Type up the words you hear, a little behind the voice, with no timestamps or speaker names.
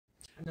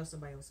I know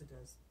somebody else who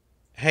does.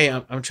 Hey,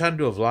 I'm trying to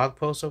do a vlog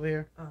post over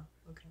here. Oh,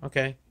 okay.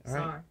 Okay, all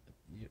right. Sorry.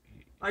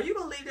 Are you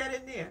gonna leave that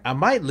in there? I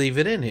might leave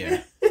it in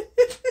here.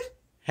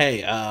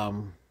 Hey,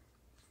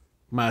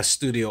 my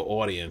studio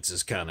audience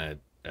is kind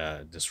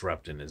of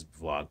disrupting this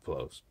vlog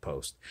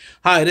post.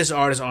 Hi, this is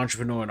artist,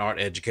 entrepreneur, and art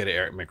educator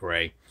Eric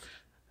McRae.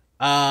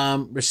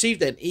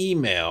 Received an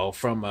email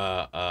from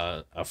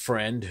a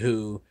friend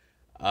who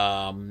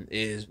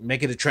is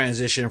making a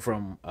transition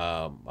from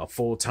a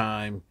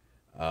full-time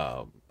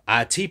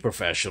IT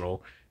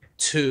professional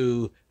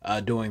to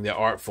doing their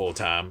art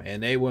full-time,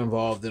 and they were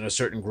involved in a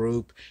certain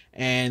group,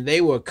 and they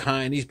were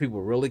kind. These people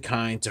were really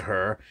kind to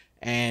her,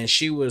 and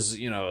she was,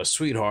 a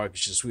sweetheart.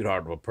 She's a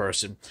sweetheart of a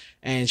person,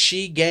 and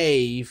she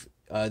gave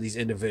these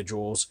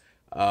individuals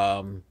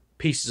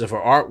pieces of her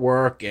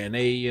artwork, and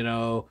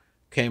they,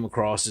 came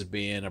across as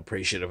being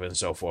appreciative and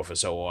so forth and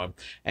so on.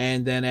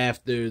 And then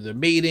after the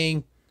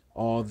meeting,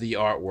 all the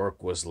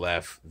artwork was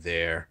left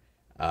there,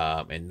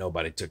 and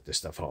nobody took the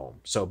stuff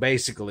home. So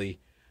basically,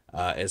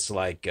 it's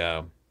like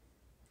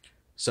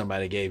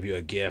somebody gave you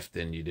a gift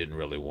and you didn't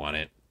really want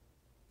it,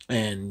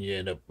 and you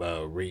end up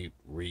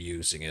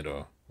reusing it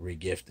or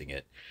regifting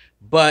it.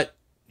 But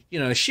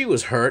she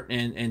was hurt,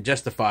 and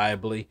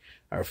justifiably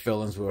her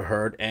feelings were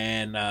hurt,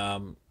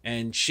 and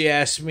she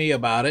asked me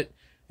about it.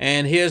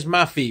 And here's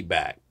my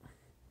feedback.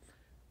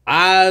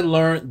 I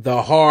learned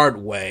the hard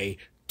way.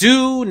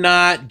 Do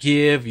not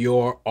give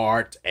your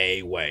art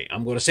away.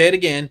 I'm going to say it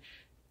again.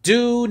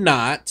 Do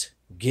not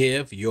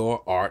give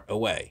your art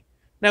away.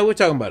 Now, we're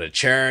talking about a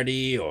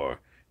charity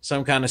or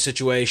some kind of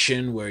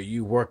situation where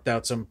you worked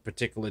out some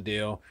particular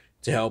deal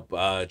to help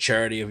a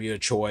charity of your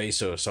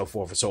choice or so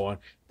forth and so on.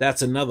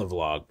 That's another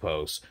vlog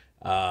post,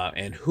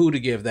 and who to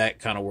give that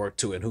kind of work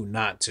to and who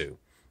not to.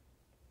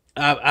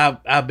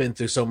 I've been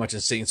through so much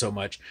and seen so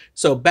much.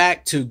 So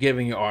back to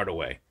giving your art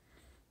away.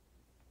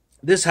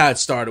 This is how it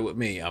started with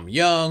me. I'm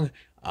young.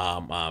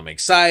 I'm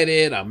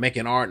excited. I'm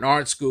making art in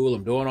art school.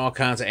 I'm doing all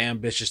kinds of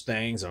ambitious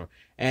things.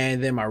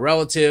 And then my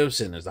relatives,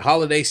 and there's the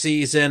holiday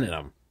season,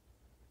 and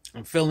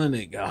I'm feeling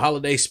the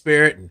holiday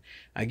spirit, and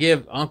I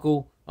give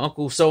Uncle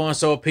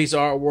so-and-so a piece of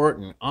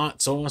artwork, and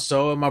Aunt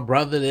so-and-so, and my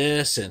brother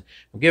this, and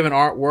I'm giving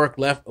artwork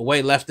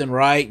left and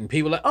right, and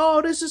people are like,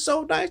 oh, this is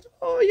so nice.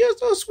 Oh, you're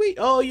so sweet.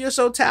 Oh, you're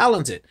so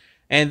talented.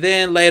 And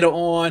then later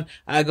on,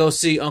 I go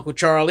see Uncle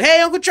Charlie. Hey,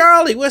 Uncle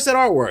Charlie, where's that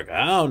artwork?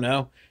 I don't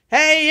know.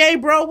 Hey,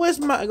 bro,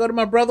 I go to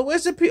my brother,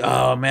 where's the piece?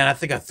 Oh, man, I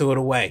think I threw it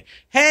away.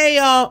 Hey,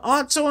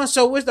 Aunt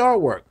so-and-so, where's the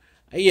artwork?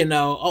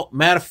 Oh,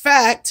 matter of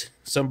fact,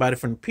 somebody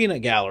from the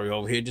Peanut Gallery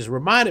over here just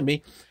reminded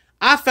me,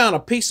 I found a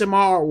piece of my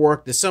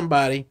artwork that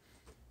somebody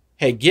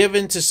had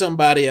given to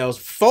somebody else,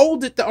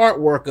 folded the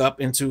artwork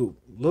up into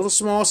little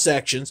small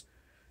sections,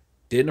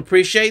 didn't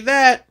appreciate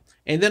that.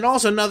 And then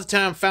also another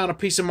time found a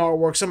piece of my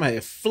artwork somebody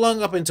had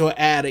flung up into an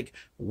attic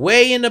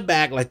way in the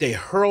back, like they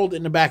hurled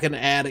in the back of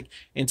the attic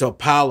into a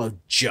pile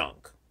of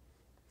junk.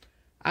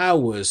 I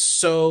was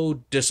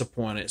so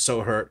disappointed,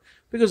 so hurt,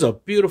 because of a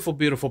beautiful,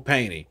 beautiful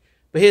painting.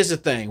 But here's the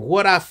thing.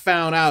 What I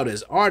found out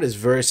is art is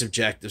very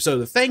subjective. So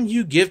the thing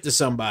you give to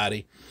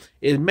somebody,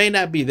 it may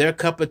not be their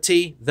cup of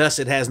tea, thus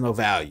it has no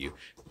value.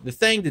 The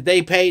thing that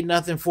they paid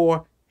nothing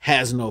for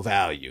has no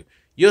value.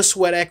 Your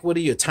sweat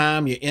equity, your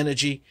time, your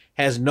energy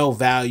has no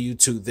value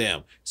to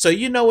them. So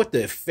you know what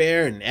the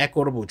fair and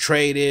equitable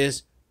trade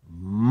is?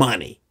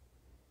 Money.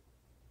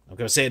 I'm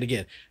going to say it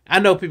again. I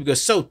know people get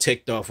so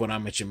ticked off when I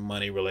mention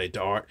money related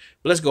to art,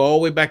 but let's go all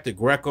the way back to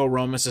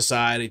Greco-Roman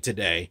society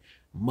today.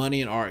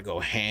 Money and art go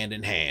hand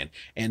in hand.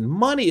 And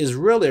money is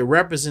really a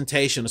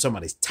representation of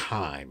somebody's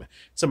time.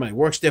 Somebody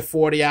works their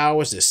 40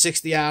 hours, their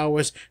 60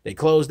 hours. They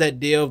close that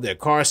deal. They're a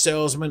car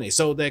salesman. They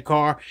sold their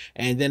car.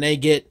 And then they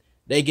get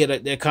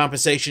their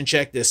compensation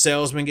check. Their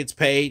salesman gets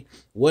paid.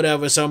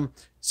 Whatever. Some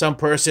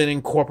person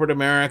in corporate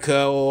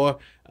America or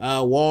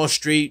Wall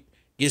Street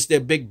gets their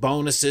big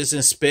bonuses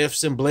and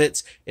spiffs and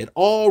blitz. It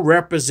all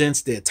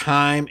represents their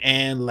time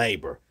and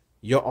labor.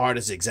 Your art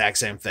is the exact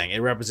same thing. It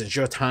represents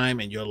your time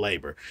and your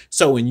labor.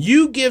 So when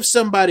you give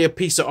somebody a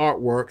piece of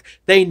artwork,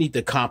 they need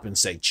to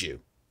compensate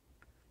you.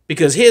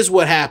 Because here's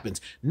what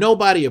happens.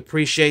 Nobody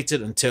appreciates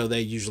it until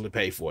they usually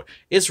pay for it.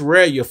 It's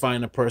rare you'll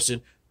find a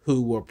person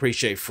who will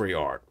appreciate free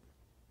art.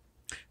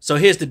 So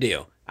here's the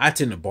deal. I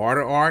tend to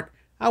barter art.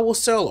 I will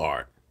sell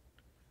art.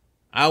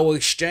 I will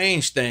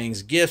exchange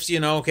things, gifts,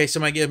 okay,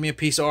 somebody gives me a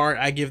piece of art,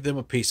 I give them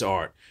a piece of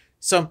art.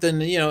 Something,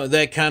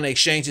 that kind of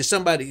exchange is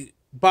somebody.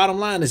 Bottom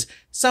line is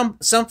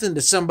something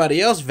that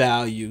somebody else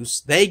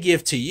values, they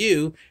give to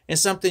you, and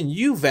something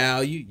you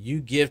value, you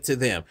give to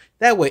them.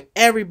 That way,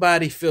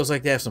 everybody feels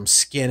like they have some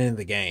skin in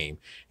the game.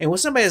 And when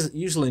somebody has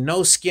usually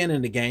no skin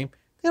in the game,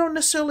 they don't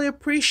necessarily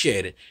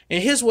appreciate it.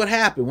 And here's what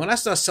happened. When I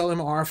start selling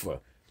my art for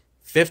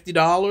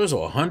 $50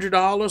 or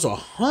 $100 or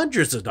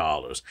hundreds of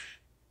dollars,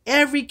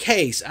 every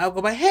case I'll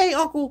go by, hey,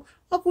 Uncle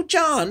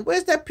John,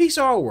 where's that piece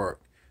of artwork?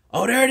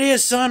 Oh, there it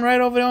is, son, right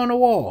over there on the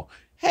wall.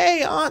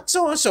 Hey, Aunt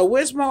so-and-so,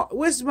 where's my,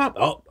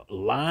 oh,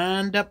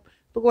 lined up.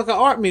 Look like an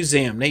art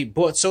museum. They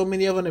bought so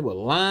many of them, they were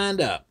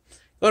lined up.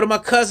 Go to my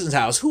cousin's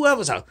house,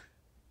 whoever's house.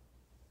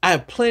 I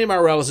have plenty of my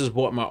relatives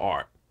bought my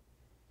art.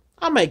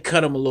 I might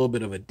cut them a little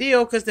bit of a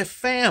deal because they're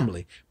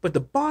family. But the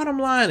bottom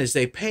line is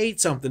they paid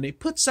something. They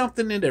put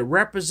something in that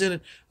represented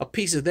a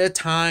piece of their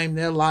time,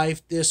 their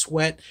life, their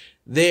sweat,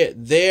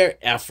 their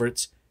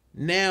efforts.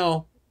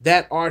 Now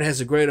that art has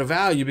a greater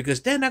value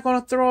because they're not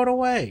going to throw it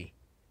away.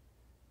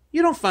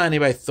 You don't find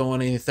anybody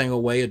throwing anything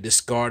away or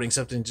discarding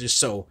something just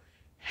so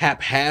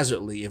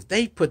haphazardly if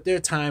they put their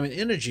time and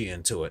energy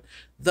into it.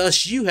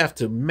 Thus, you have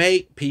to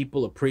make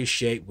people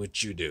appreciate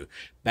what you do.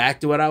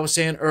 Back to what I was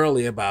saying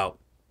earlier about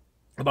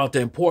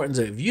the importance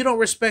of, if you don't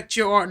respect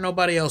your art,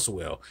 nobody else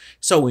will.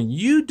 So when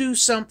you do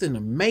something to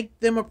make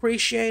them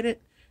appreciate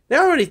it, they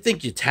already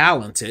think you're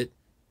talented.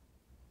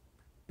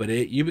 But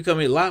you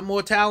become a lot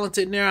more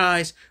talented in their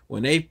eyes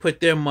when they put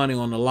their money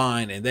on the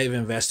line and they've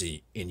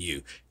invested in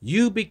you.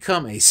 You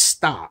become a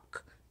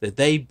stock that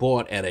they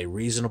bought at a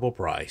reasonable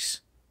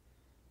price.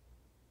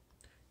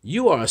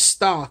 You are a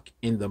stock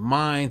in the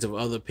minds of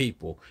other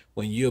people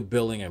when you're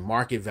building a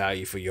market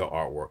value for your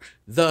artwork.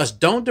 Thus,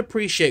 don't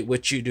depreciate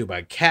what you do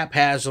by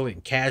haphazardly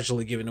and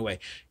casually giving away.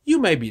 You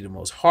may be the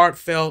most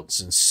heartfelt,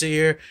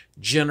 sincere,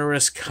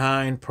 generous,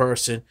 kind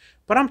person,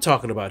 but I'm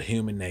talking about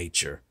human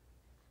nature.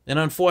 And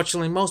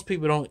unfortunately, most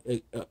people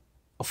don't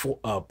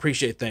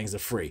appreciate things for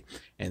free.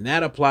 And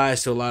that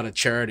applies to a lot of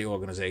charity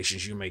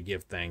organizations you may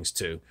give things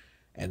to.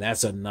 And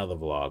that's another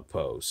vlog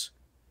post.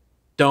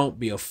 Don't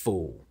be a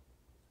fool.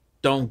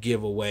 Don't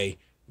give away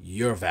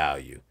your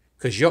value,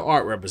 because your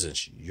art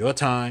represents your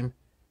time,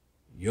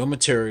 your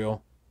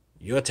material,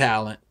 your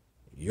talent,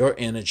 your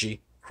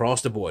energy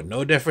across the board.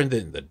 No different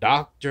than the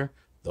doctor,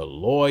 the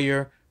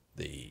lawyer,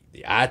 the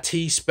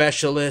IT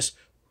specialist,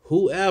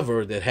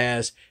 whoever that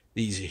has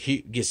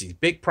gets these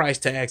big price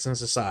tags in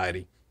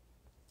society.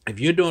 If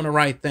you're doing the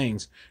right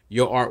things,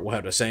 your art will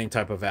have the same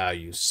type of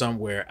value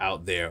somewhere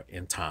out there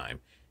in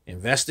time.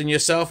 Invest in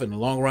yourself. In the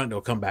long run,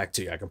 it'll come back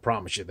to you. I can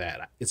promise you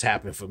that. It's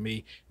happened for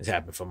me. It's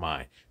happened for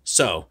mine.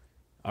 So,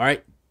 all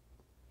right.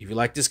 If you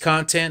like this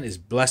content, it's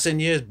blessing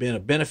you. It's been a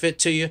benefit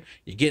to you.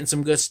 You're getting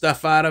some good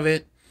stuff out of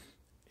it.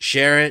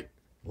 Share it.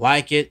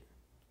 Like it.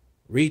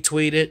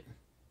 Retweet it.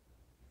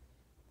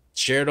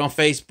 Share it on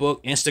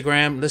Facebook,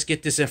 Instagram. Let's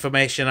get this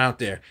information out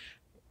there.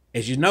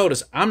 As you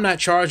notice, I'm not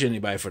charging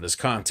anybody for this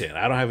content.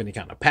 I don't have any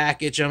kind of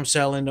package I'm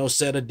selling, no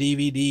set of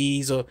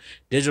DVDs or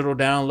digital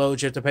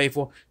downloads you have to pay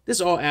for. This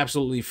is all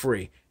absolutely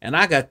free. And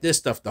I got this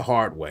stuff the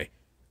hard way.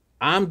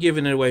 I'm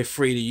giving it away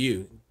free to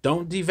you.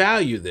 Don't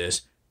devalue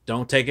this.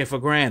 Don't take it for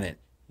granted.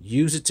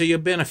 Use it to your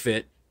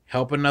benefit.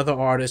 Help another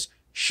artist.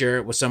 Share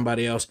it with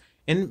somebody else.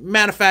 And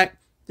matter of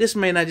fact, this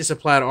may not just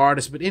apply to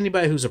artists, but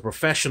anybody who's a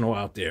professional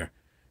out there.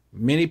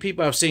 Many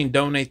people I've seen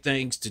donate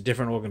things to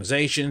different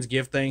organizations,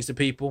 give things to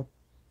people.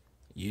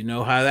 You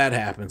know how that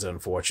happens,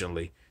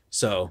 unfortunately.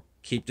 So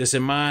keep this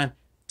in mind.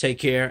 Take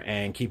care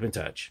and keep in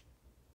touch.